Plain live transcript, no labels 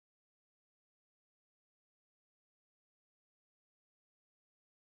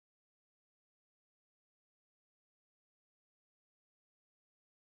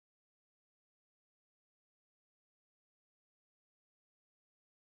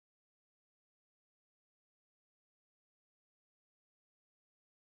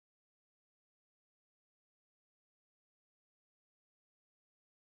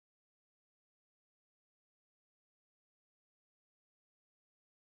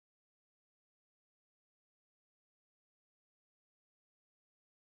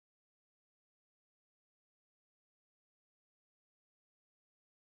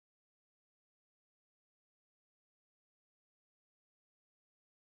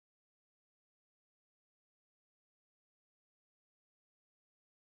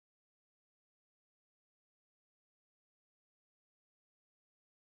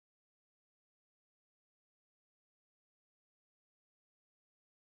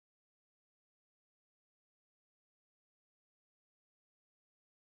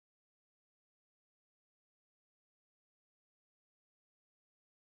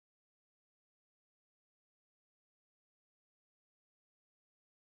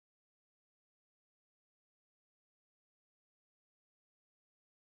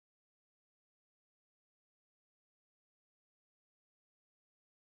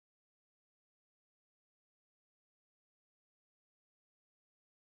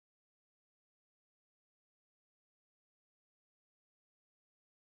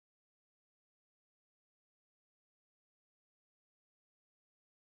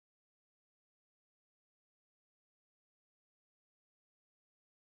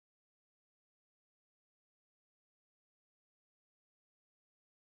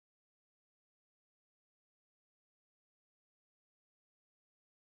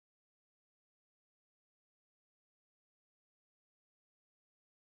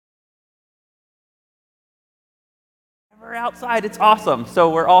we're outside. It's awesome.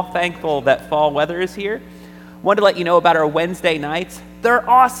 So we're all thankful that fall weather is here. Wanted to let you know about our Wednesday nights. They're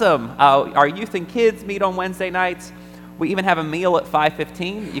awesome. Our youth and kids meet on Wednesday nights. We even have a meal at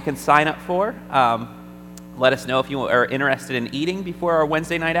 5:15 that you can sign up for. Let us know if you are interested in eating before our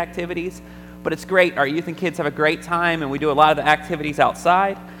Wednesday night activities. But it's great. Our youth and kids have a great time, and we do a lot of the activities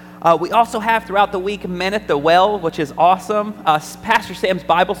outside. We also have throughout the week Men at the Well, which is awesome. Pastor Sam's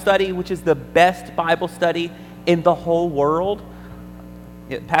Bible study, which is the best Bible study in the whole world.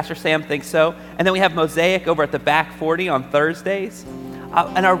 Pastor Sam thinks so. And then we have Mosaic over at the Back 40 on Thursdays.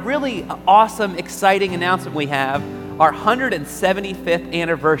 And our really awesome, exciting announcement we have, our 175th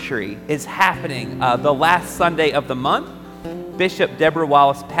anniversary is happening the last Sunday of the month. Bishop Deborah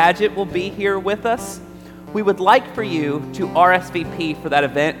Wallace Paget will be here with us. We would like for you to RSVP for that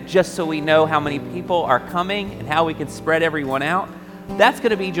event just so we know how many people are coming and how we can spread everyone out. That's going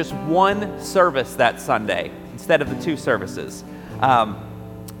to be just one service that Sunday instead of the two services.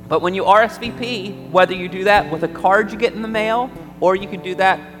 But when you RSVP, whether you do that with a card you get in the mail or you can do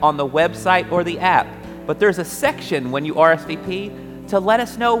that on the website or the app, but there's a section when you RSVP to let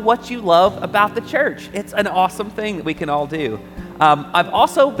us know what you love about the church. It's an awesome thing that we can all do. I've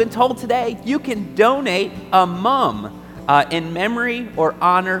also been told today you can donate a mum in memory or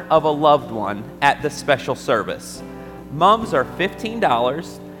honor of a loved one at this special service. Mums are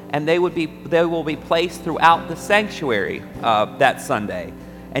 $15, and they will be placed throughout the sanctuary that Sunday.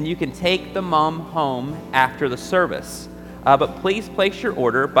 And you can take the mum home after the service. But please place your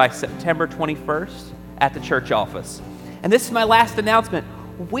order by September 21st at the church office. And this is my last announcement.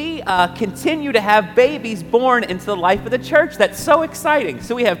 We continue to have babies born into the life of the church. That's so exciting.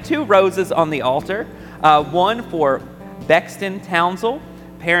 So we have 2 roses on the altar. One for Bexton Townsell.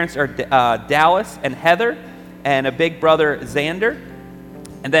 Parents are Dallas and Heather, and a big brother, Xander.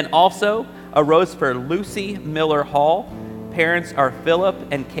 And then also a rose for Lucy Miller Hall. Parents are Philip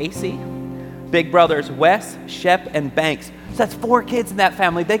and Casey. Big brothers, Wes, Shep, and Banks. So that's 4 kids in that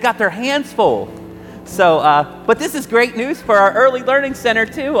family. They got their hands full. So, but this is great news for our Early Learning Center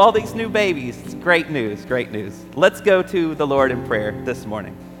too, all these new babies. It's great news, great news. Let's go to the Lord in prayer this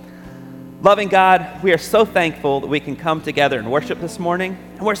morning. Loving God, we are so thankful that we can come together and worship this morning,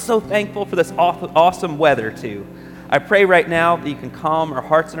 and we're so thankful for this awesome weather too. I pray right now that you can calm our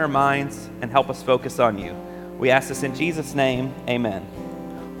hearts and our minds and help us focus on you. We ask this in Jesus' name, amen.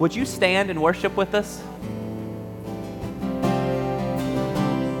 Would you stand and worship with us?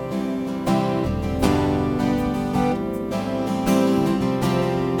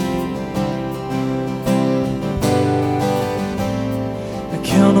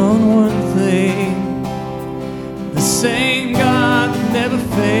 Count on one thing, the same God that never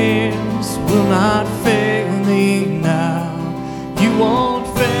fails will not fail me now. You won't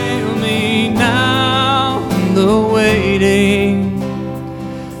fail me now in the waiting.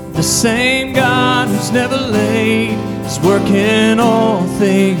 The same God who's never late is working all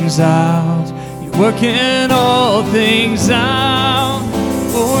things out. You're working all things out.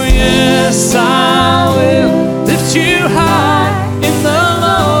 Oh yes, I will lift you high in the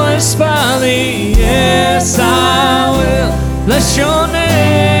lowest valley. Yes, I will bless your name.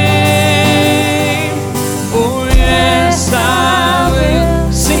 Oh yes, I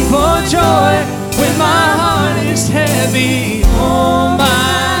will sing for joy when my heart is heavy all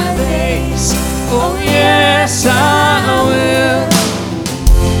my days. Oh yes, I will.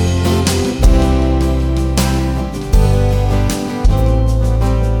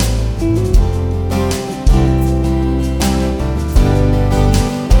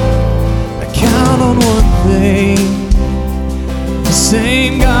 The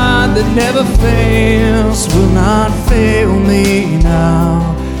same God that never fails will not fail me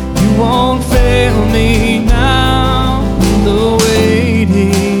now. You won't fail me now in the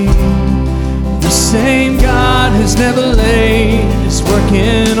waiting. The same God who's never late is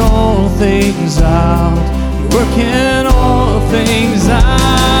working all things out. You're working all things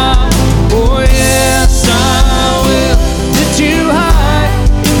out. Oh yes, I will lift you high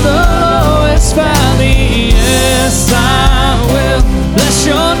in the lowest valley. Yes, I will bless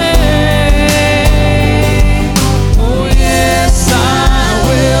your name. Oh yes, I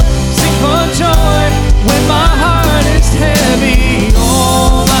will sing for joy when my heart is heavy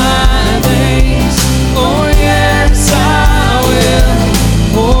all my days. Oh yes, I will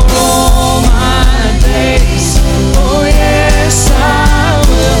for all my days. Oh yes, I will.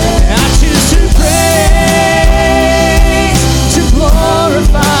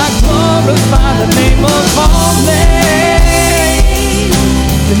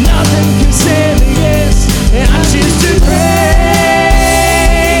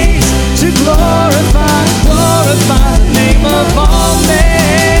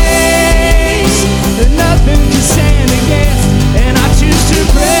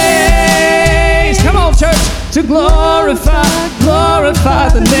 to glorify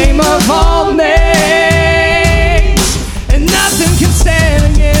the name of all names. And nothing can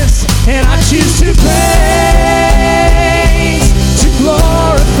stand against, and I choose to praise, to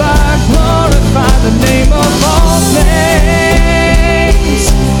glorify the name of all names.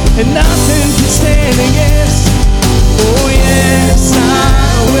 And nothing can stand against. Oh yes, I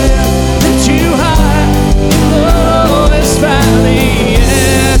will lift you high in the lowest valley.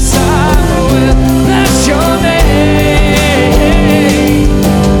 Yes, I will bless your name.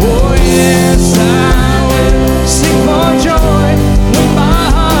 Oh yes, I will sing for joy when my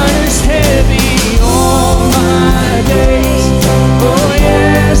heart is heavy all my days. Oh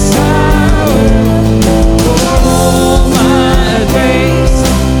yes, I will for all my days.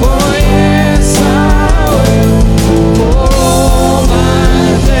 Oh yes, I will for all my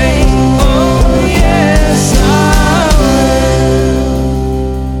days. Oh yes, I will.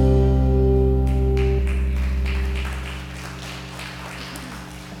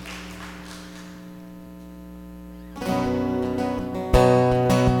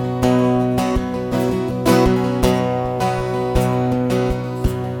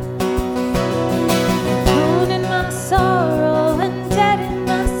 Alone in my sorrow and dead in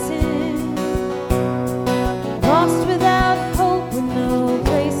my sin, lost without hope with no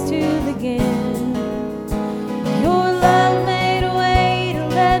place to begin. Your love made a way to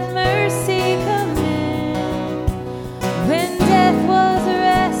let mercy come in. When death was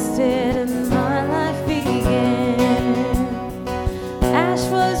arrested and my life began, ash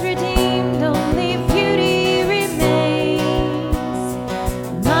was redeemed, only beauty remains.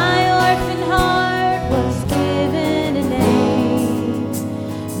 My orphan heart was given a name.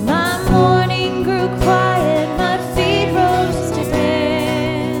 My mourning grew quiet, my feet rose to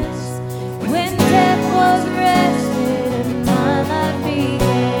dance. When death was arrested and my life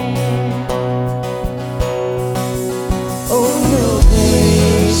began. Oh, your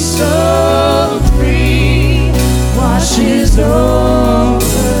grace so free washes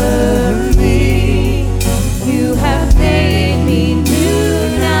over me. You have made me new,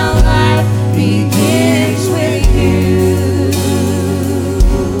 now life begins with you.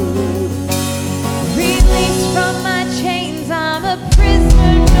 Released from my chains, I'm a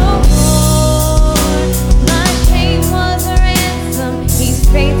prisoner no more. My shame was a ransom He's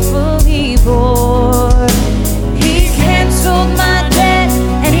faithfully bore. He canceled my debt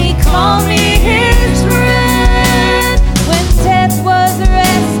and He called me His friend. When death was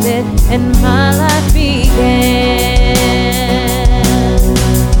arrested and my life began.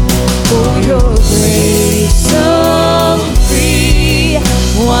 Oh, your grace so free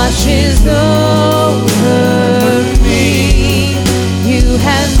washes over me. You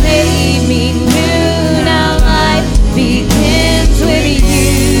have made me new, now life begins with you.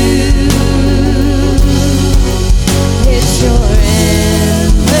 It's your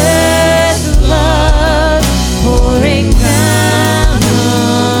endless love pouring down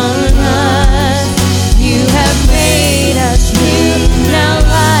on us. You have made us new, now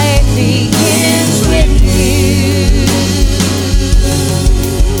life begins with you.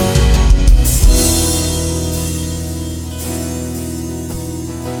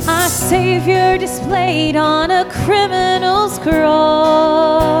 Our Savior displayed on a criminal's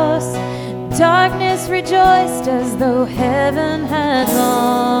cross. Darkness rejoiced as though heaven had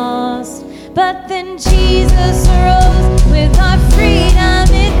lost. But then Jesus rose with our freedom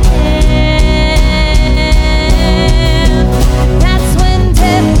in hand. That's when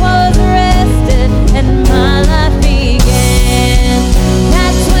death was arrested and my life began.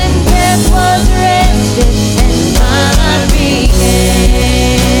 That's when death was arrested and my life began.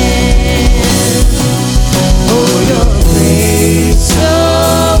 Oh, your grace so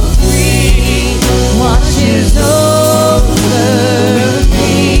free washes over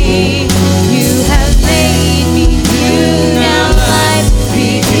me.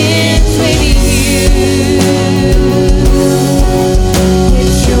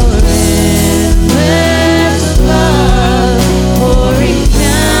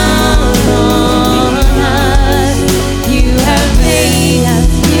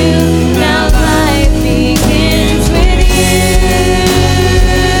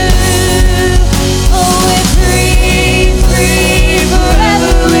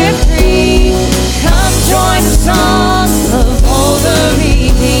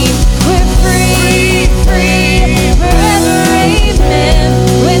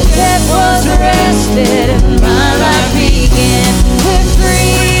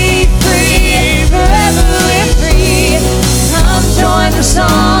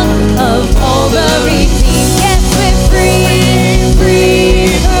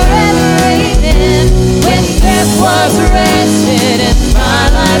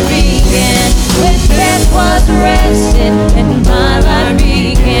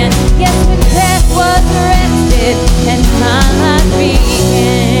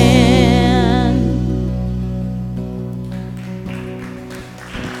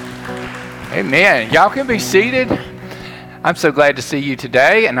 Amen. Y'all can be seated. I'm so glad to see you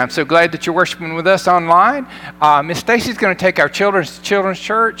today, and I'm so glad that you're worshiping with us online. Miss Stacy's going to take our children's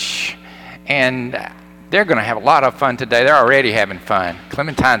church, and they're going to have a lot of fun today. They're already having fun.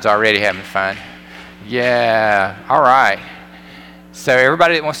 Clementine's already having fun. Yeah, all right. So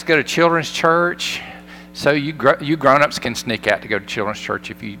everybody that wants to go to children's church, so you grown-ups can sneak out to go to children's church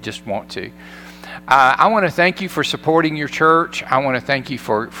if you just want to. I want to thank you for supporting your church. I want to thank you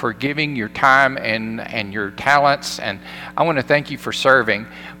for giving your time and your talents, and I want to thank you for serving.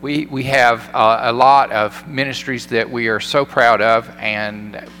 We have a lot of ministries that we are so proud of,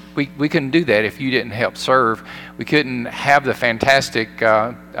 and we couldn't do that if you didn't help serve. We couldn't have the fantastic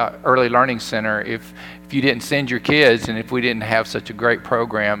Early Learning Center if you didn't send your kids, and if we didn't have such a great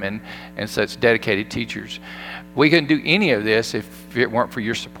program and such dedicated teachers. We couldn't do any of this if it weren't for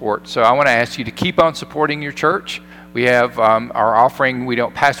your support. So I want to ask you to keep on supporting your church. We have our offering. We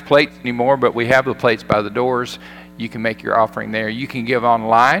don't pass plates anymore, but we have the plates by the doors. You can make your offering there. You can give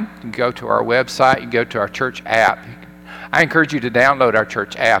online. You can go to our website. You can go to our church app. I encourage you to download our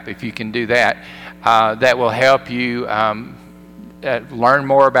church app if you can do that. That will help you learn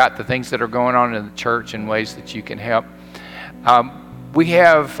more about the things that are going on in the church and ways that you can help. We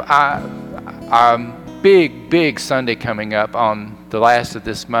have big Sunday coming up on the last of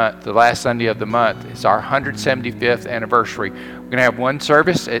this month. The last Sunday of the month is our 175th anniversary. We're going to have one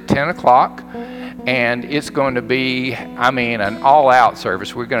service at 10 o'clock, and it's going to be, an all-out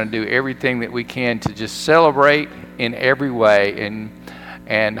service. We're going to do everything that we can to just celebrate in every way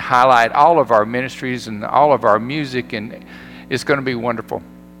and highlight all of our ministries and all of our music, and it's going to be wonderful.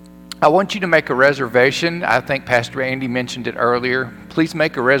 I want you to make a reservation. I think Pastor Andy mentioned it earlier. Please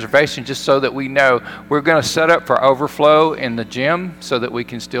make a reservation just so that we know. We're going to set up for overflow in the gym so that we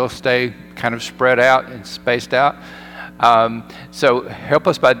can still stay kind of spread out and spaced out. So help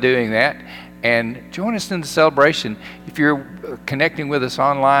us by doing that. And join us in the celebration. If you're connecting with us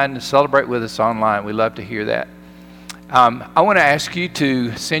online, celebrate with us online. We love to hear that. I want to ask you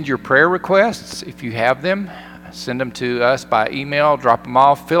to send your prayer requests if you have them. Send them to us by email, drop them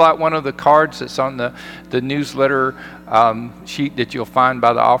off, fill out one of the cards that's on the newsletter sheet that you'll find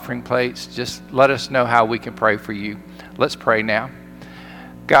by the offering plates. Just let us know how we can pray for you. Let's pray now.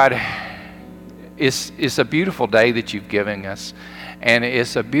 God, it's a beautiful day that you've given us, and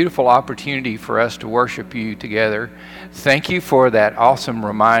it's a beautiful opportunity for us to worship you together. Thank you for that awesome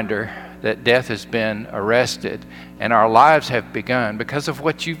reminder that death has been arrested and our lives have begun because of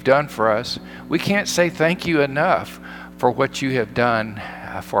what you've done for us. We can't say thank you enough for what you have done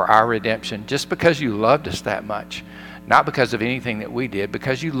for our redemption, just because you loved us that much, not because of anything that we did,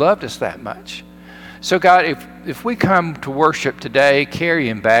 because you loved us that much. So God, if we come to worship today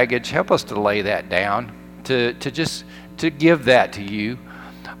carrying baggage, help us to lay that down, to give that to you.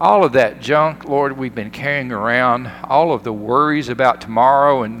 All of that junk, Lord, we've been carrying around, all of the worries about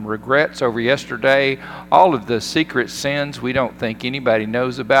tomorrow and regrets over yesterday, all of the secret sins we don't think anybody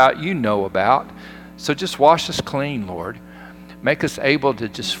knows about, you know about. So just wash us clean, Lord. Make us able to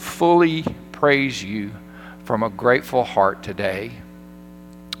just fully praise you from a grateful heart today.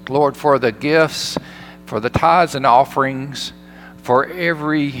 Lord, for the gifts, for the tithes and offerings, for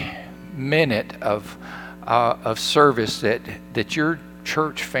every minute of service that your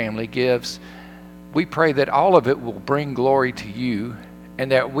church family gives, we pray that all of it will bring glory to you,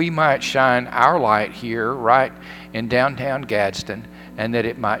 and that we might shine our light here right in downtown Gadsden, and that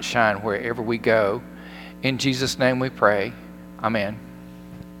it might shine wherever we go. In Jesus' name we pray. Amen.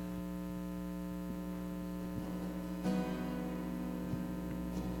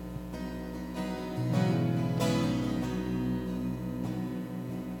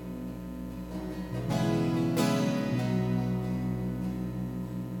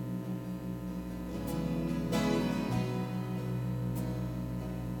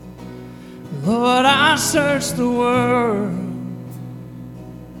 Lord, I searched the world,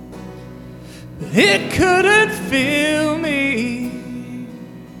 but it couldn't fill me.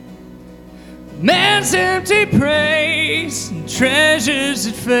 Man's empty praise and treasures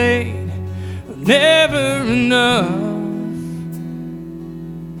that fade are never enough.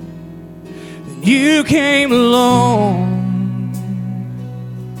 And you came along,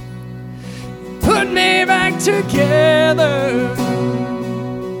 put me back together.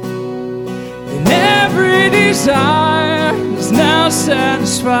 Every desire is now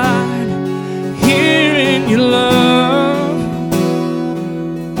satisfied here in your love.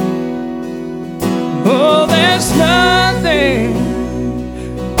 Oh, there's nothing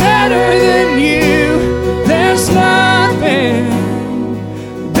better than you. There's nothing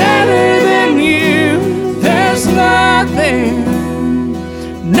better than you. There's nothing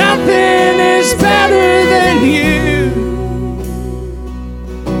is better than you.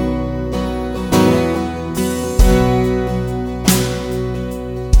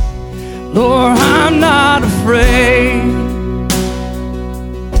 Lord, I'm not afraid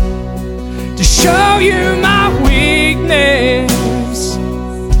to show you my weakness,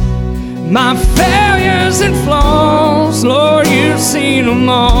 my failures and flaws. Lord, you've seen them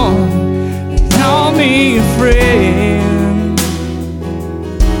all. Call me a friend.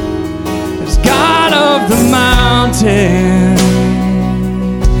 As God of the mountain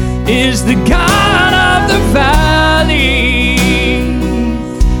is the God of the valley.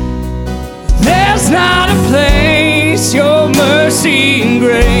 There's not a place your mercy and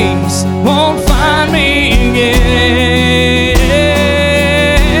grace won't find me again.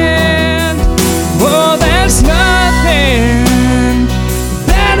 Oh, there's nothing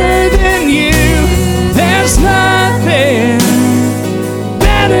better than you. There's nothing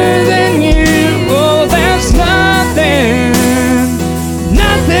better than you. Oh, there's nothing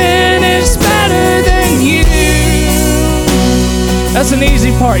is better than you. That's an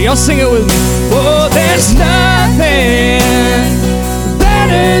easy part. Y'all sing it with me. Oh, there's nothing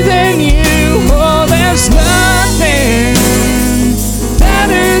better than you. Oh, there's nothing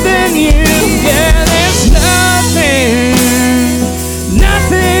better than you. Yeah, there's nothing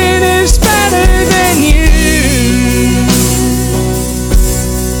is better than you.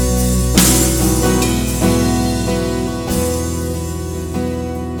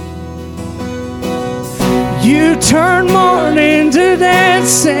 You turn mourning to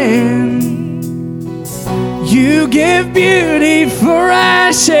dancing. You give beauty for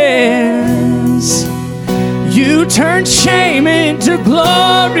ashes. You turn shame into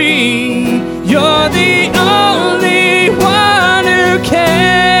glory. You're the only one who can.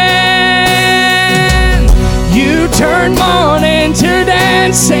 You turn mourning to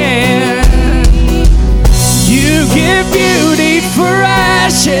dancing. You give beauty for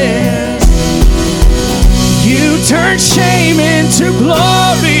ashes. You turn shame into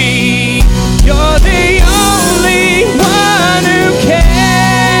glory. You're the only one who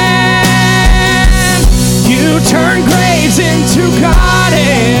can. You turn graves into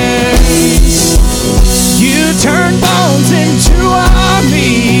gardens. You turn bones into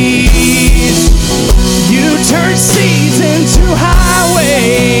armies. You turn seas into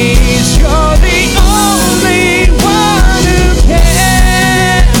highways. You're the only one who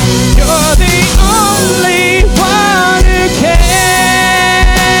can. You're the only one who can.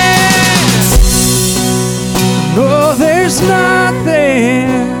 No, there's nothing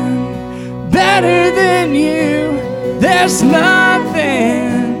better than you. There's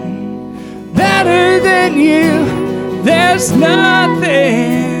nothing better than you. There's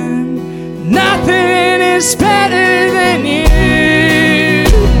nothing is better than you.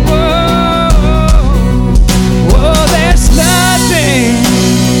 Whoa, whoa, there's nothing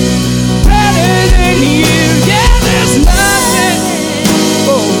better than you. Yeah, there's nothing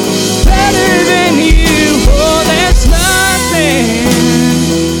better than you. Oh, there's nothing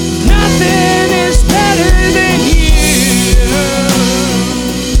is better than you.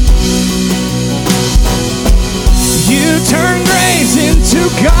 You turn graves into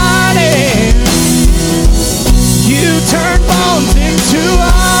gardens. You turn bones into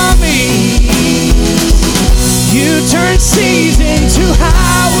armies. You turn seas into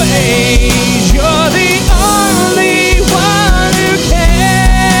highways. You're the only one who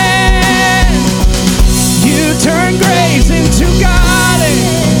can. You turn graves into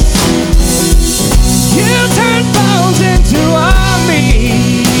gardens. You turn bones into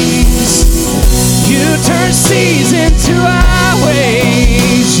armies. You turn seas into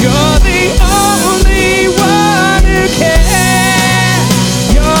highways. You're the only one who can.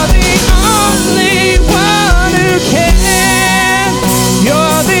 You're the only one who can.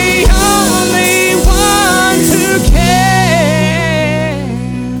 You're the only one who can.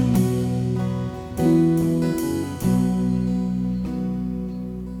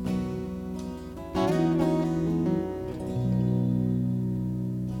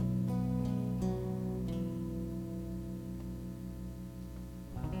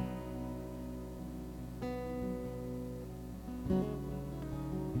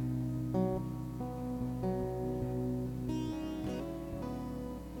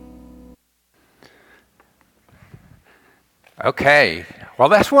 Okay. Well,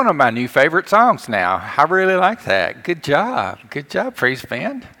 that's one of my new favorite songs now. I really like that. Good job. Good job, praise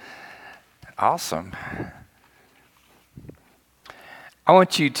band. Awesome. I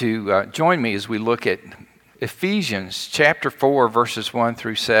want you to join me as we look at Ephesians chapter 4, verses 1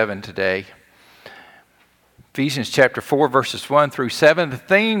 through 7 today. Ephesians chapter 4, verses 1 through 7. The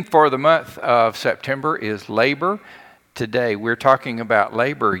theme for the month of September is labor. Today we're talking about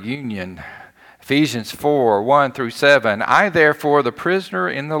labor union. Ephesians 4, 1 through 7. I, therefore, the prisoner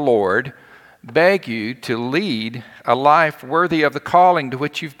in the Lord, beg you to lead a life worthy of the calling to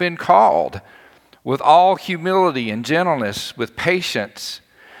which you've been called, with all humility and gentleness, with patience,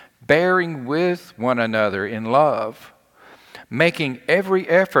 bearing with one another in love, making every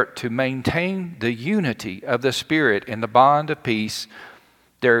effort to maintain the unity of the Spirit in the bond of peace.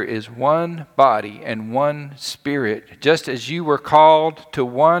 There is one body and one Spirit, just as you were called to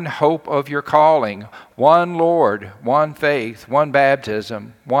one hope of your calling, one Lord, one faith, one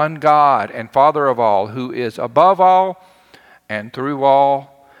baptism, one God and Father of all, who is above all and through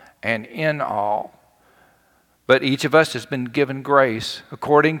all and in all. But each of us has been given grace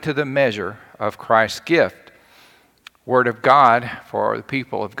according to the measure of Christ's gift. Word of God for the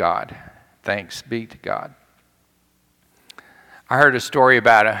people of God. Thanks be to God. I heard a story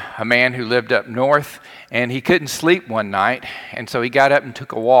about a man who lived up north, and he couldn't sleep one night, and so he got up and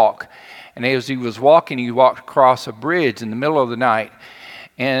took a walk. And as he was walking, he walked across a bridge in the middle of the night,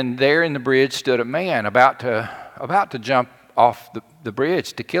 and there in the bridge stood a man about to jump off the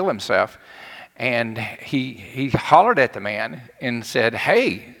bridge to kill himself. And he hollered at the man and said,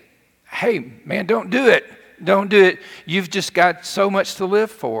 hey, man, don't do it. Don't do it. You've just got so much to live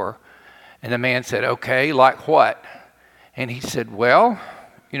for. And the man said, okay, like what? And he said, well,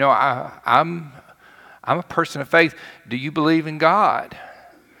 you know, I'm a person of faith. Do you believe in God?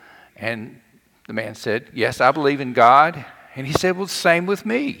 And the man said, yes, I believe in God. And he said, well, same with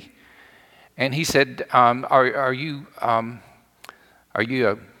me. And he said, are you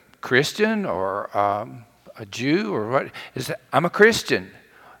a Christian or a Jew or what? I'm a Christian.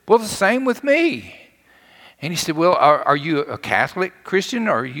 Well, the same with me. And he said, well, are you a Catholic Christian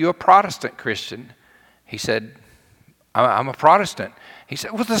or are you a Protestant Christian? He said, I'm a Protestant. He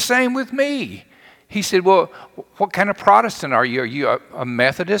said, well, the same with me. He said, well, what kind of Protestant are you? Are you a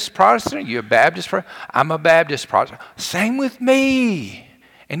Methodist Protestant? Are you a Baptist Protestant? I'm a Baptist Protestant. Same with me.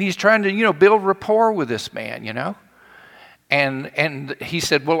 And he's trying to, build rapport with this man, And he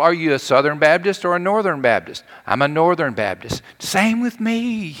said, well, are you a Southern Baptist or a Northern Baptist? I'm a Northern Baptist. Same with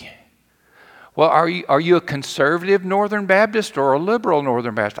me. Well, are you a conservative Northern Baptist or a liberal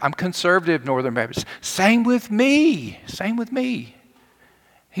Northern Baptist? I'm conservative Northern Baptist. Same with me. Same with me.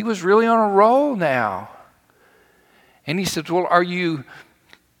 He was really on a roll now. And he said, well, are you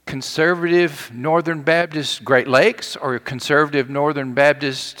conservative Northern Baptist Great Lakes or conservative Northern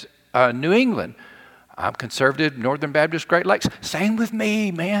Baptist New England? I'm conservative Northern Baptist Great Lakes. Same with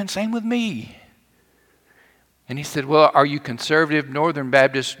me, man. Same with me. And he said, well, are you conservative Northern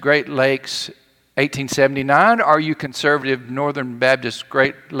Baptist Great Lakes 1879? Or are you conservative Northern Baptist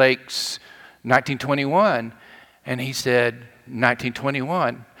Great Lakes 1921? And he said,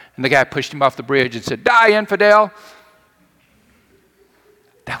 1921. And the guy pushed him off the bridge and said, die, infidel.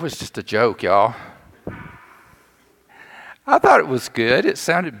 That was just a joke, y'all. I thought it was good. It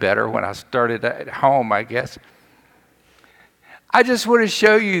sounded better when I started at home, I guess. I just want to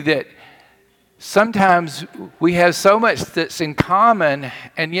show you that sometimes we have so much that's in common,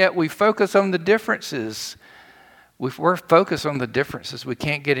 and yet we focus on the differences. We're focused on the differences. We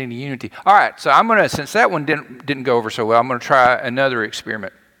can't get any unity. All right, so I'm going to, since that one didn't go over so well, I'm going to try another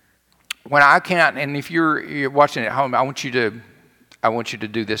experiment. When I count, and if you're watching at home, I want you to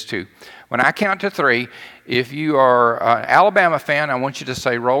do this too. When I count to 3, if you are an Alabama fan, I want you to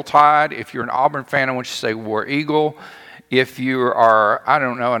say Roll Tide. If you're an Auburn fan, I want you to say War Eagle. If you are,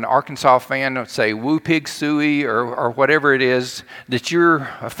 an Arkansas fan, say Woo Pig Suey or whatever it is that you're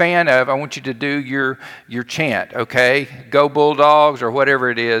a fan of, I want you to do your chant, okay? Go Bulldogs or whatever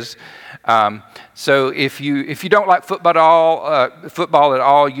it is. So if you don't like football at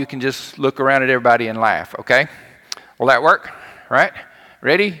all, you can just look around at everybody and laugh, okay? Will that work? Right?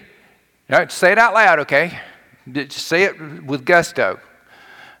 Ready? No, say it out loud, okay? Just say it with gusto.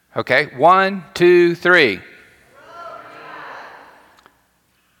 Okay, 1, 2, 3.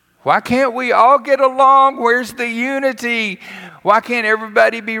 Why can't we all get along? Where's the unity? Why can't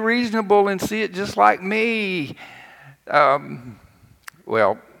everybody be reasonable and see it just like me?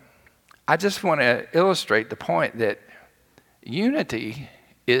 Well, I just want to illustrate the point that unity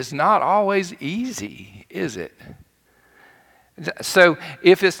is not always easy, is it? So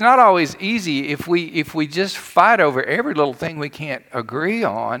if it's not always easy, if we just fight over every little thing we can't agree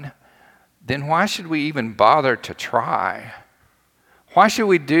on, then why should we even bother to try? Why should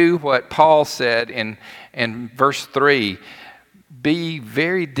we do what Paul said in verse 3? Be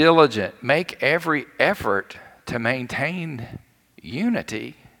very diligent. Make every effort to maintain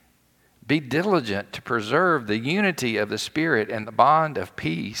unity. Be diligent to preserve the unity of the Spirit and the bond of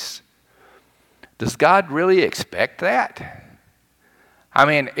peace. Does God really expect that? I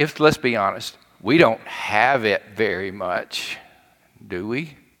mean, let's be honest, we don't have it very much, do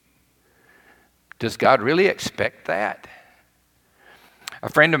we? Does God really expect that? A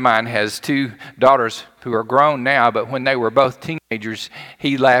friend of mine has two daughters who are grown now, but when they were both teenagers,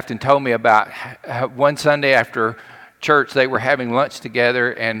 he laughed and told me about how one Sunday after church they were having lunch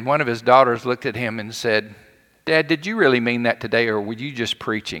together, and one of his daughters looked at him and said, "Dad, did you really mean that today, or were you just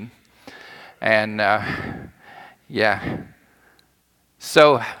preaching?" And yeah.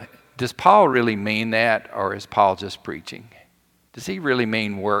 So does Paul really mean that, or is Paul just preaching? Does he really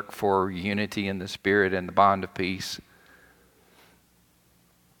mean work for unity in the Spirit and the bond of peace?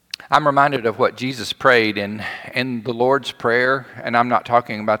 I'm reminded of what Jesus prayed in the Lord's Prayer, and I'm not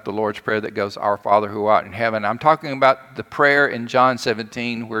talking about the Lord's Prayer that goes, "Our Father who art in heaven." I'm talking about the prayer in John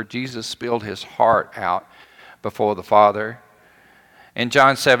 17 where Jesus spilled his heart out before the Father. In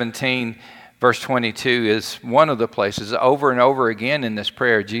John 17, verse 22 is one of the places. Over and over again in this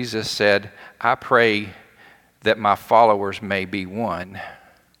prayer, Jesus said, "I pray that my followers may be one,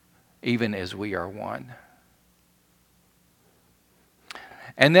 even as we are one."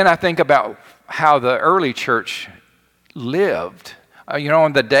 And then I think about how the early church lived.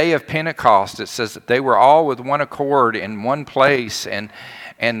 On the day of Pentecost, it says that they were all with one accord in one place. And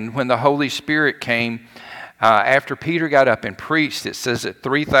when the Holy Spirit came, after Peter got up and preached, it says that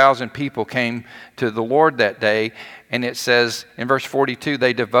 3,000 people came to the Lord that day. And it says in verse 42,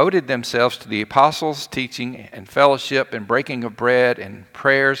 they devoted themselves to the apostles' teaching and fellowship and breaking of bread and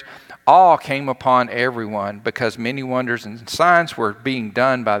prayers. All came upon everyone because many wonders and signs were being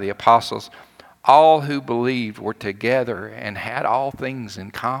done by the apostles. All who believed were together and had all things in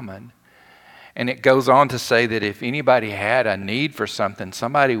common. And it goes on to say that if anybody had a need for something,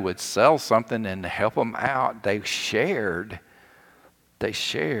 somebody would sell something and help them out. They shared.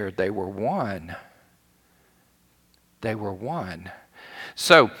 They were one. They were one.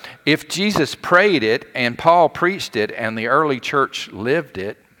 So if Jesus prayed it and Paul preached it and the early church lived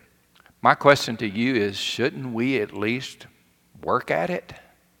it, my question to you is, shouldn't we at least work at it?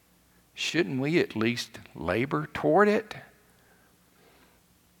 Shouldn't we at least labor toward it?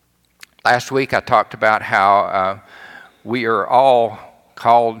 Last week I talked about how we are all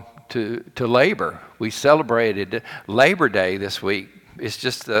called to labor. We celebrated Labor Day this week. It's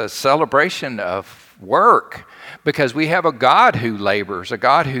just a celebration of work because we have a God who labors, a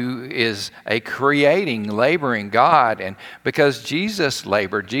God who is a creating, laboring God. And because Jesus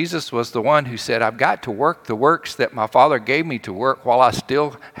labored, Jesus was the one who said, "I've got to work the works that my Father gave me to work while I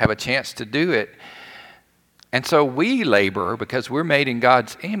still have a chance to do it." And so we labor because we're made in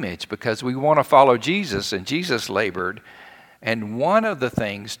God's image, because we want to follow Jesus, and Jesus labored. And one of the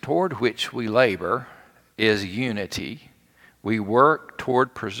things toward which we labor is unity. We work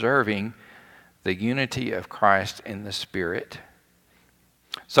toward preserving the unity of Christ in the Spirit.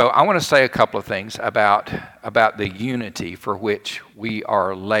 So I want to say a couple of things about the unity for which we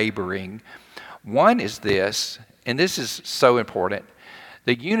are laboring. One is this, and this is so important.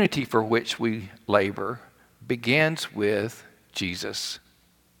 The unity for which we labor begins with Jesus.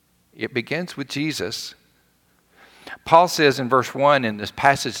 It begins with Jesus. Paul says in verse 1 in this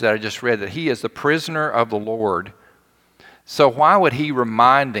passage that I just read that he is the prisoner of the Lord. So why would he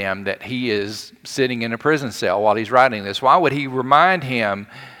remind them that he is sitting in a prison cell while he's writing this? Why would he remind them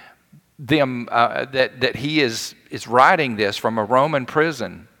that he is writing this from a Roman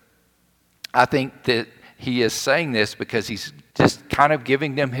prison? I think that he is saying this because he's just kind of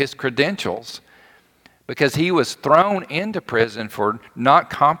giving them his credentials, because he was thrown into prison for not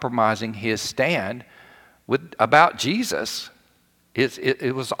compromising his stand about Jesus.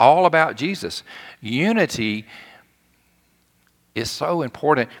 It was all about Jesus. Unity is so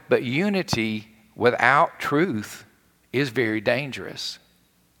important, but unity without truth is very dangerous.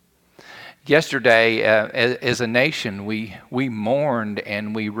 Yesterday, as a nation, we mourned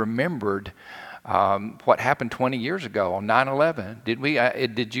and we remembered what happened 20 years ago on 9/11.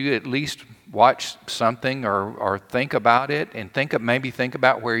 Did you at least watch something or think about it and think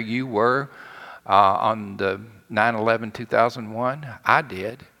about where you were on the 9/11/2001? I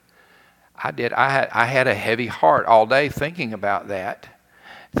did. I had a heavy heart all day thinking about that,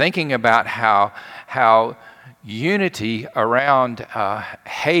 thinking about how unity around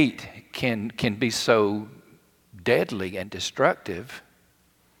hate can be so deadly and destructive.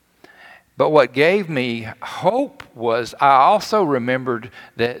 But what gave me hope was I also remembered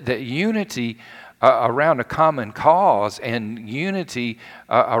that unity around a common cause and unity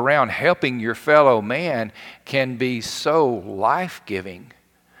around helping your fellow man can be so life-giving.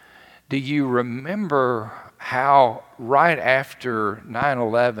 Do you remember how right after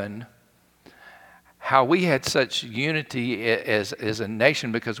 9/11, how we had such unity as a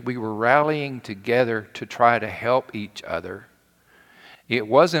nation because we were rallying together to try to help each other? It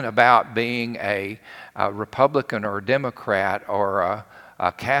wasn't about being a Republican or a Democrat or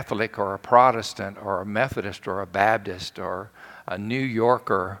a Catholic or a Protestant or a Methodist or a Baptist or a New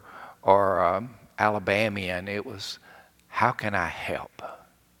Yorker or Alabamian. It was, how can I help?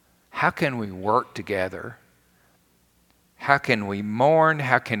 How can we work together? How can we mourn?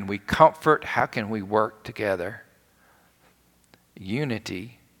 How can we comfort? How can we work together?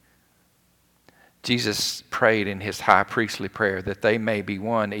 Unity. Jesus prayed in his high priestly prayer that they may be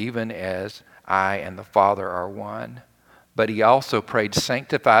one, even as I and the Father are one. But he also prayed,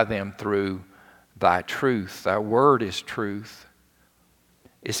 sanctify them through thy truth. Thy word is truth.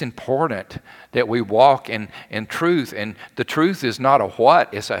 It's important that we walk in truth. And the truth is not a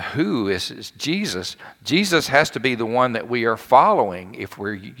what, it's a who. It's Jesus. Jesus has to be the one that we are following if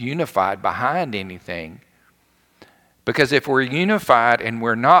we're unified behind anything. Because if we're unified and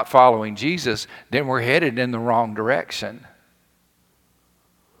we're not following Jesus, then we're headed in the wrong direction.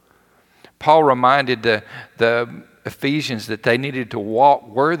 Paul reminded the Ephesians that they needed to walk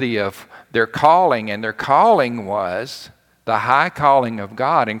worthy of their calling, and their calling was the high calling of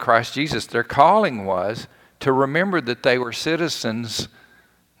God in Christ Jesus. Their calling was to remember that they were citizens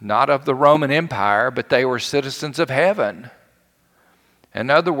not of the Roman Empire, but they were citizens of heaven. In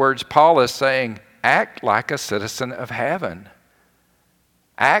other words, Paul is saying, act like a citizen of heaven.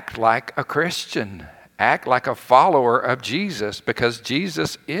 Act like a Christian. Act like a follower of Jesus, because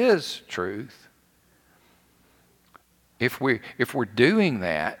Jesus is truth. If we're doing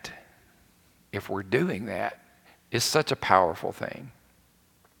that, it's such a powerful thing.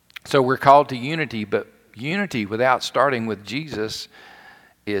 So we're called to unity, but unity without starting with Jesus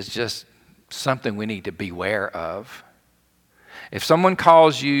is just something we need to beware of. If someone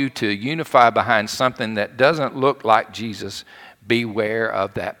calls you to unify behind something that doesn't look like Jesus, beware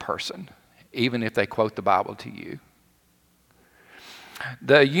of that person, even if they quote the Bible to you.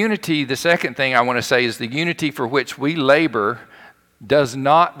 The second thing I want to say is the unity for which we labor does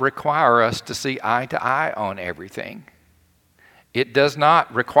not require us to see eye to eye on everything. It does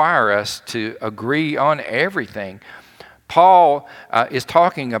not require us to agree on everything. Paul is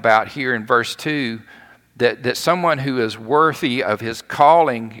talking about here in verse 2 that someone who is worthy of his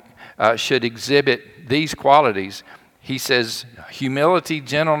calling should exhibit these qualities. He says humility,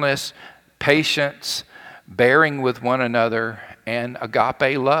 gentleness, patience, bearing with one another, and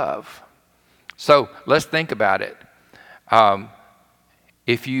agape love. So let's think about it.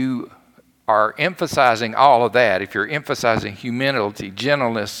 If you are emphasizing all of that, if you're emphasizing humility,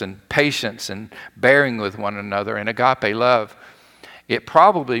 gentleness, and patience, and bearing with one another, and agape love, it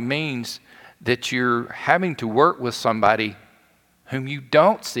probably means that you're having to work with somebody whom you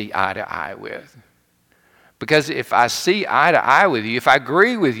don't see eye to eye with. Because if I see eye to eye with you, if I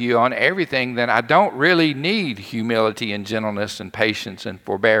agree with you on everything, then I don't really need humility and gentleness and patience and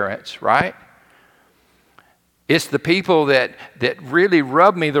forbearance, right? It's the people that really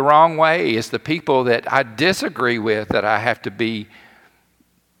rub me the wrong way. It's the people that I disagree with that I have to be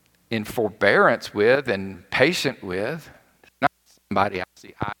in forbearance with and patient with. It's not somebody I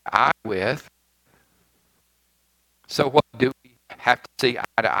see eye to eye with. So what do we have to see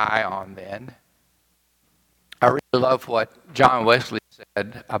eye to eye on then? I really love what John Wesley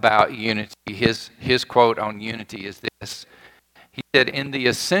said about unity. His quote on unity is this. He said, in the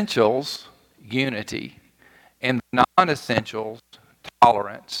essentials, unity. In the non-essentials,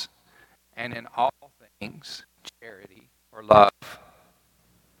 tolerance. And in all things, charity or love.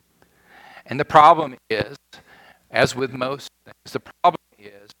 And the problem is, as with most things, the problem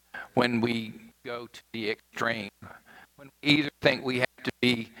is when we go to the extreme. When we either think we have to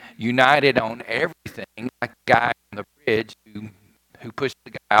be united on everything, like the guy on the bridge who pushed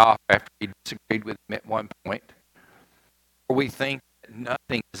the guy off after he disagreed with him at one point, or we think that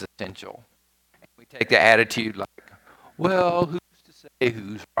nothing is essential. And we take the attitude like, well, who's to say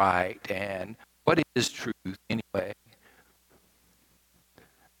who's right and what is truth anyway?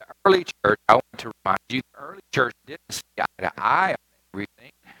 The early church, I want to remind you, the early church didn't see eye to eye on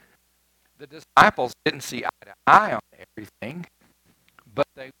everything. The disciples didn't see eye to eye on everything, but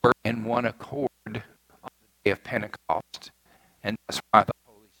they were in one accord on the day of Pentecost. And that's why the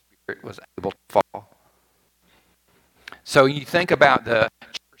Holy Spirit was able to fall. So you think about the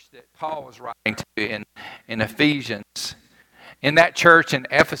church that Paul was writing to in Ephesians. In that church in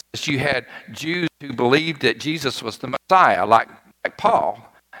Ephesus, you had Jews who believed that Jesus was the Messiah, like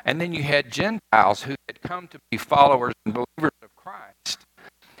Paul. And then you had Gentiles who had come to be followers and believers of Christ.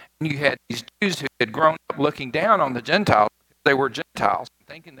 You had these Jews who had grown up looking down on the Gentiles because they were Gentiles,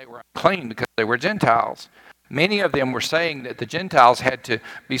 thinking they were unclean because they were Gentiles. Many of them were saying that the Gentiles had to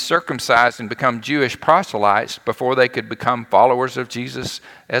be circumcised and become Jewish proselytes before they could become followers of Jesus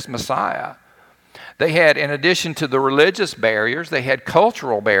as Messiah. They had, in addition to the religious barriers, they had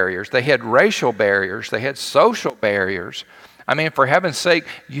cultural barriers, they had racial barriers, they had social barriers. I mean, for heaven's sake,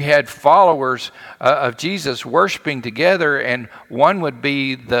 you had followers of Jesus worshiping together, and one would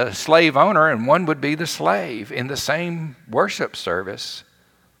be the slave owner and one would be the slave in the same worship service.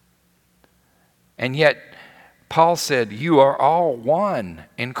 And yet, Paul said, you are all one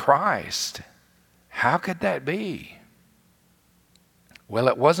in Christ. How could that be? Well,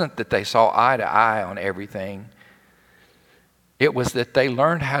 it wasn't that they saw eye to eye on everything. It was that they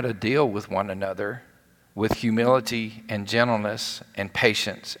learned how to deal with one another with humility and gentleness and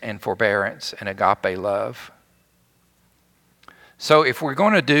patience and forbearance and agape love. So if we're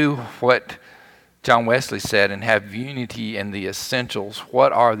going to do what John Wesley said and have unity in the essentials,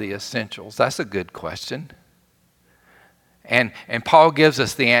 what are the essentials? That's a good question. And Paul gives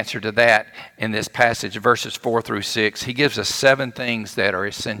us the answer to that in this passage, verses 4 through 6. He gives us 7 things that are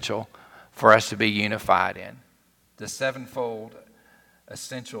essential for us to be unified in. The 7-fold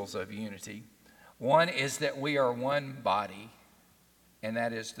essentials of unity. One is that we are one body, and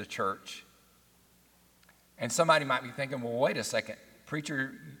that is the church. And somebody might be thinking, well, wait a second,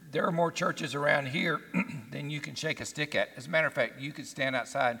 preacher, there are more churches around here than you can shake a stick at. As a matter of fact, you could stand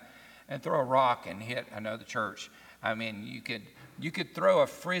outside and throw a rock and hit another church. I mean, you could throw a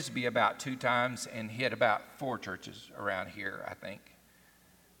frisbee about 2 times and hit about 4 churches around here, I think.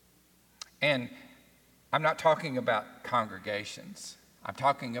 And I'm not talking about congregations. I'm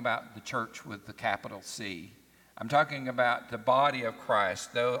talking about the church with the capital C. I'm talking about the body of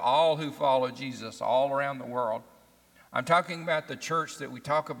Christ, all who follow Jesus all around the world. I'm talking about the church that we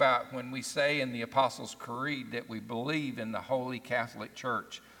talk about when we say in the Apostles' Creed that we believe in the Holy Catholic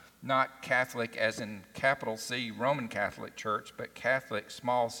Church. Not Catholic as in capital C, Roman Catholic Church, but Catholic,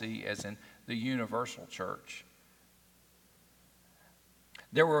 small c, as in the universal church.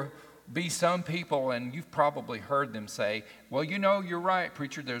 There will be some people, and you've probably heard them say, well, you know, you're right,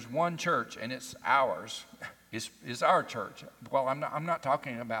 preacher, there's one church, and it's ours. It's our church. Well, I'm not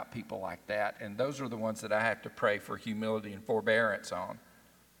talking about people like that, and those are the ones that I have to pray for humility and forbearance on.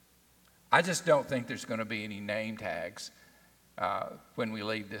 I just don't think there's going to be any name tags when we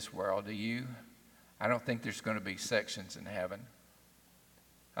leave this world. Do you? I don't think there's going to be sections in heaven.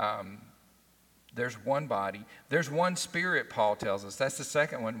 There's one body. There's one spirit, Paul tells us. That's the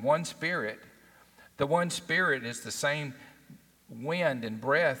second one. One spirit. The one spirit is the same wind and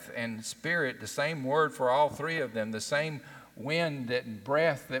breath and spirit, the same word for all 3 of them, the same wind and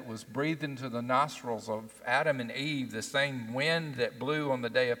breath that was breathed into the nostrils of Adam and Eve, the same wind that blew on the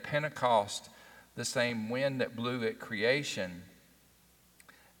day of Pentecost, the same wind that blew at creation.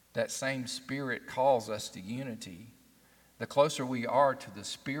 That same spirit calls us to unity. The closer we are to the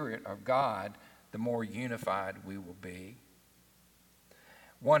Spirit of God, the more unified we will be.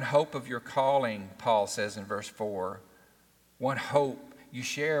 One hope of your calling, Paul says in verse 4. One hope. You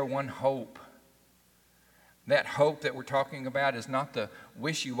share one hope. That hope that we're talking about is not the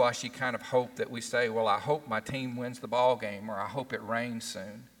wishy-washy kind of hope that we say, well, I hope my team wins the ball game, or I hope it rains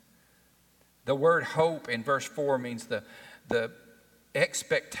soon. The word hope in verse 4 means the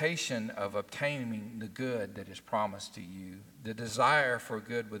expectation of obtaining the good that is promised to you, the desire for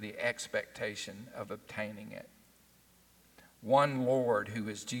good with the expectation of obtaining it. One Lord, who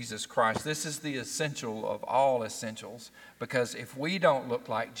is Jesus Christ. This is the essential of all essentials, because if we don't look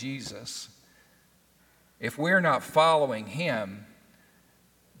like Jesus, if we're not following him,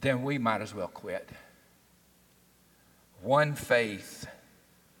 then we might as well quit. One faith.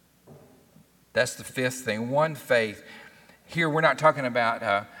 That's the 5th thing. One faith. Here we're not talking about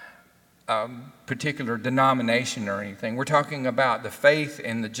a particular denomination or anything. We're talking about the faith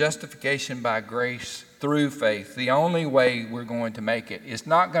in the justification by grace through faith. The only way we're going to make it. It's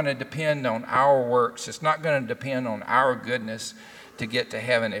not going to depend on our works. It's not going to depend on our goodness to get to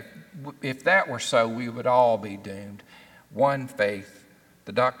heaven. If that were so, we would all be doomed. One faith,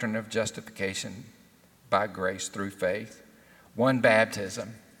 the doctrine of justification by grace through faith. One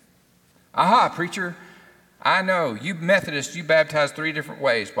baptism. Aha, preacher, I know, you Methodists, you baptize 3 different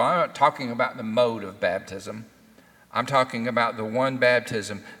ways. Well, I'm not talking about the mode of baptism. I'm talking about the one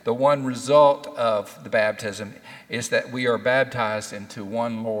baptism. The one result of the baptism is that we are baptized into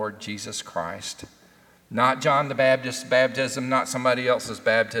one Lord Jesus Christ. Not John the Baptist's baptism, not somebody else's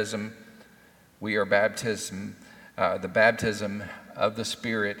baptism. We are the baptism of the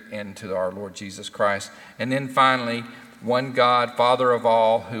Spirit into our Lord Jesus Christ. And then finally, one God, Father of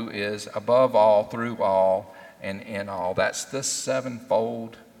all, who is above all, through all, and in all. That's the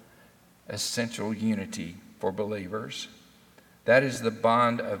sevenfold essential unity for believers. That is the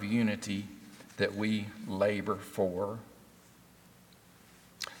bond of unity that we labor for.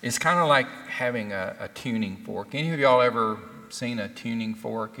 It's kind of like having a tuning fork. Any of y'all ever seen a tuning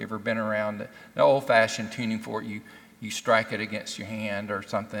fork? Ever been around the old-fashioned tuning fork? You strike it against your hand or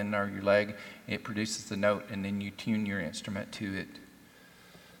something, or your leg, it produces the note, and then you tune your instrument to it.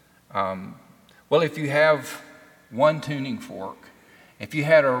 Well, if you have one tuning fork, if you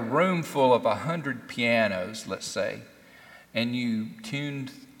had a room full of 100 pianos, let's say, and you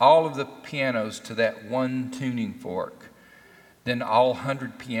tuned all of the pianos to that one tuning fork, then all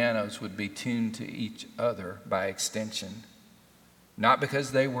 100 pianos would be tuned to each other by extension. Not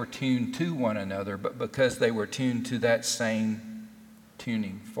because they were tuned to one another, but because they were tuned to that same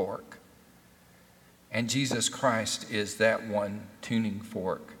tuning fork. And Jesus Christ is that one tuning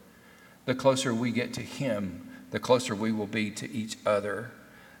fork. The closer we get to Him, the closer we will be to each other.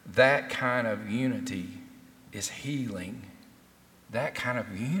 That kind of unity is healing. That kind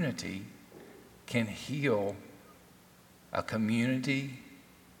of unity can heal a community,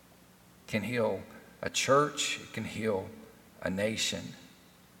 can heal a church, it can heal a nation.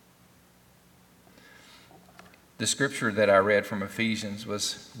 The scripture that I read from Ephesians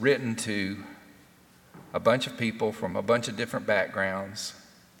was written to a bunch of people from a bunch of different backgrounds.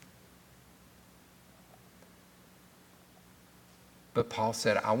 But Paul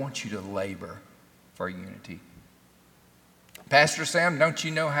said, I want you to labor for unity. Pastor Sam, don't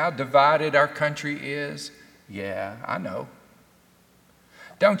you know how divided our country is? Yeah, I know.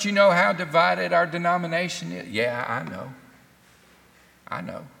 Don't you know how divided our denomination is? Yeah, I know. I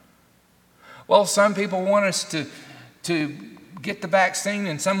know. Well, some people want us to get the vaccine,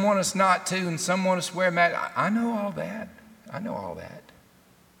 and some want us not to, and some want us to wear a mask. I know all that. I know all that.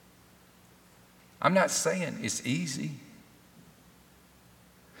 I'm not saying it's easy.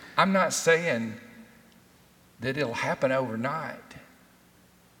 I'm not saying that it'll happen overnight.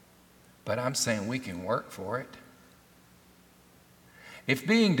 But I'm saying we can work for it. If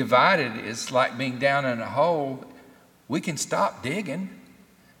being divided is like being down in a hole, we can stop digging.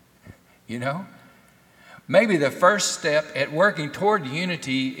 You know? Maybe the first step at working toward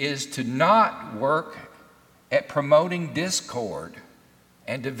unity is to not work at promoting discord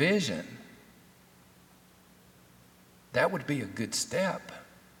and division. That would be a good step.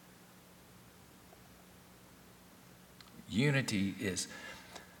 Unity is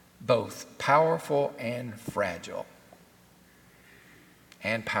both powerful and fragile.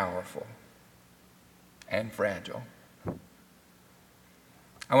 And powerful and fragile.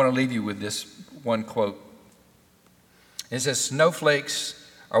 I want to leave you with this one quote. It says,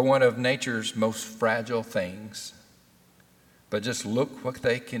 snowflakes are one of nature's most fragile things, but just look what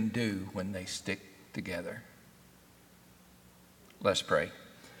they can do when they stick together. Let's pray.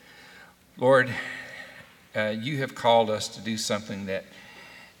 Lord, you have called us to do something that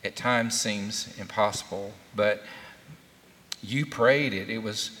at times seems impossible, but you prayed it. It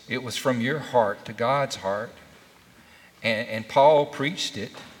was from your heart to God's heart. And Paul preached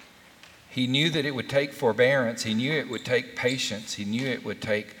it. He knew that it would take forbearance. He knew it would take patience. He knew it would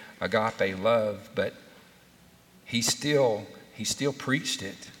take agape love, but he still preached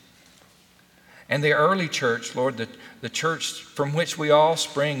it. And the early church, Lord, the church from which we all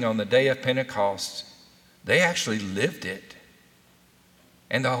spring on the day of Pentecost, they actually lived it.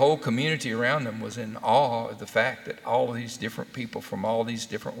 And the whole community around them was in awe of the fact that all of these different people from all these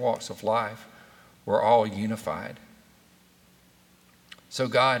different walks of life were all unified. So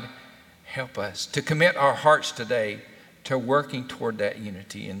God, help us to commit our hearts today to working toward that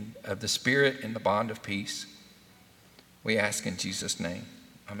unity of the Spirit and the bond of peace. We ask in Jesus' name.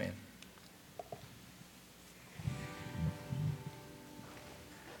 Amen.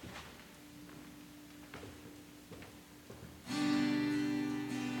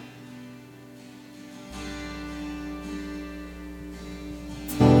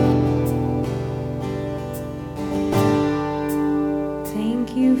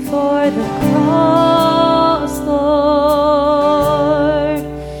 For the cross, Lord,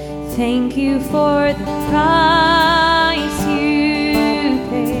 thank you for the price you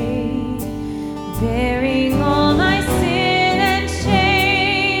paid, bearing all my sin and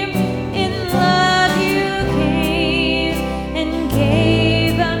shame. In love you came and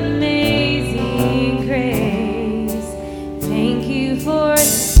gave amazing grace. Thank you for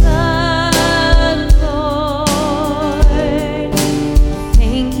the blood, Lord.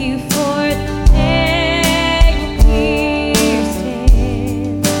 Thank you for the nail pierced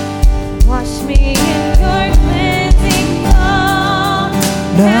hands. Wash me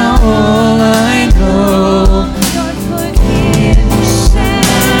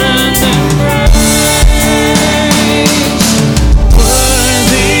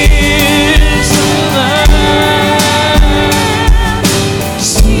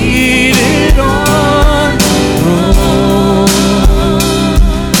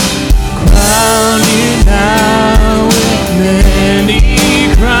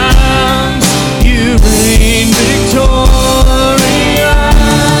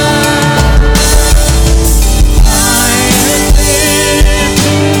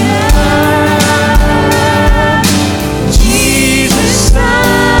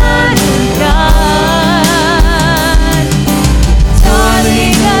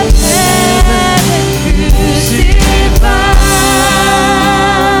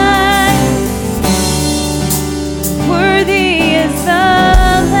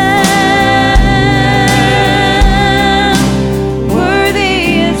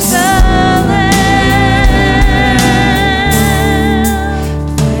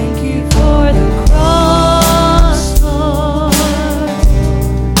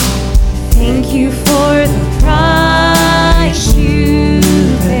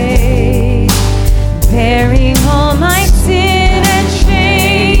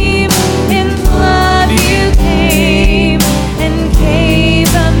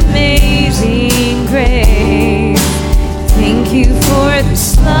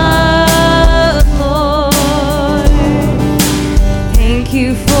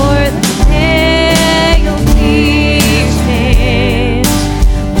o'er the pale bleaching.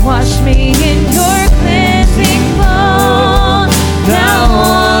 Wash me in your cleansing flow. Now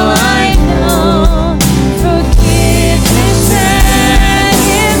all I know, forgiveness and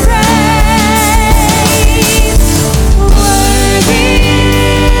embrace. Worthy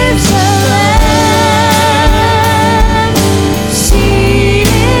is the Lamb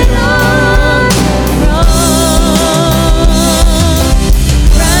seated on the throne.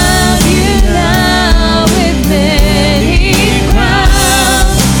 Crown you now with many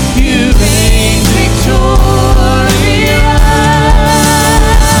crowns. You reign victorious.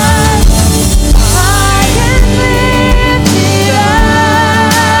 High and lifted up,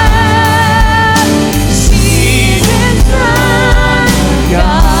 seated Son of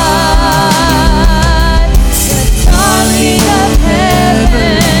God, the darling of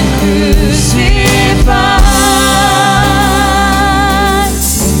heaven crucified.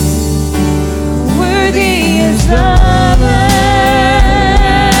 Worthy is the Lamb.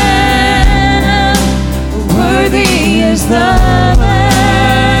 Worthy is the Lamb.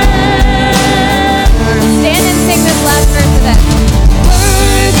 Stand and sing this last verse of it.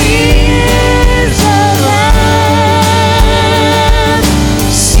 Worthy is the Lamb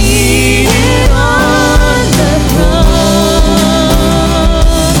seated on the throne.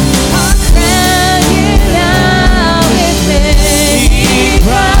 I'll crown you now with many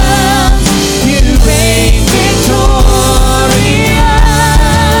crowns. You reign victorious.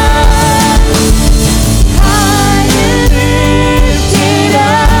 High and lifted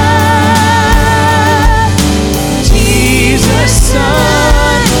up, Jesus,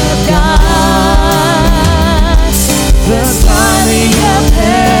 Son of God, the darling of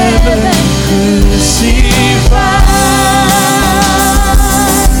heaven crucified.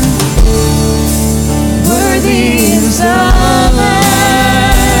 Worthy is the Lamb.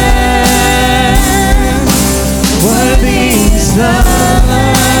 Worthy is the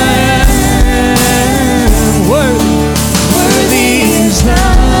Lamb. Worthy is the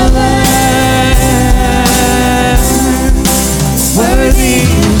Lamb. Worthy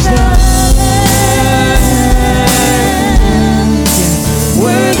is the Lamb.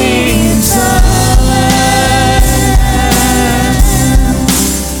 Worthy is the Lamb.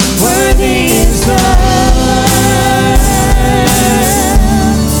 Worthy is the Lamb.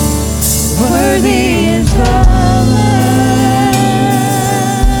 Worthy is the Lamb.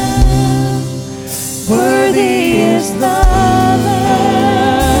 Worthy is the Lamb.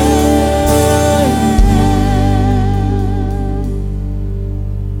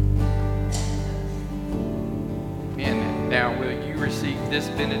 And now will you receive this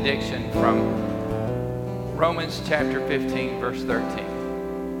benediction from Romans chapter 15, verse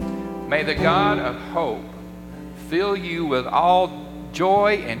 13. May the God of hope fill you with all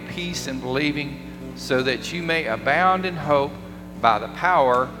joy and peace in believing, so that you may abound in hope by the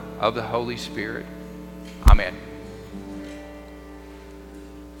power of the Holy Spirit. Amen.